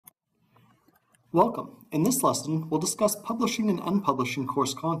Welcome. In this lesson, we'll discuss publishing and unpublishing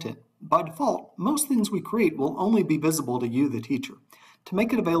course content. By default, most things we create will only be visible to you, the teacher. To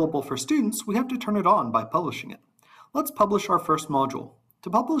make it available for students, we have to turn it on by publishing it. Let's publish our first module. To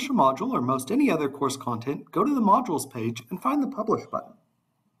publish a module or most any other course content, go to the Modules page and find the Publish button.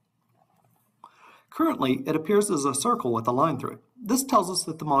 Currently, it appears as a circle with a line through it. This tells us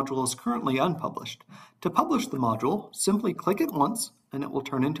that the module is currently unpublished. To publish the module, simply click it once and it will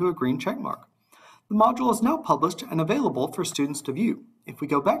turn into a green check mark. The module is now published and available for students to view. If we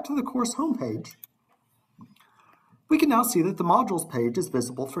go back to the course homepage, we can now see that the modules page is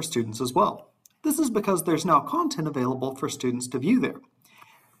visible for students as well. This is because there's now content available for students to view there.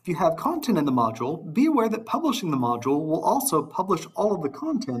 If you have content in the module, be aware that publishing the module will also publish all of the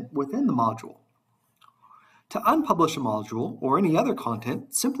content within the module. To unpublish a module or any other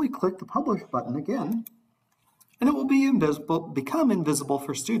content, simply click the Publish button again, and it will become invisible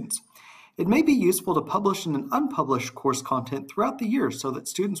for students. It may be useful to publish and unpublish course content throughout the year so that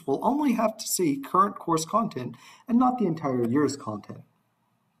students will only have to see current course content and not the entire year's content.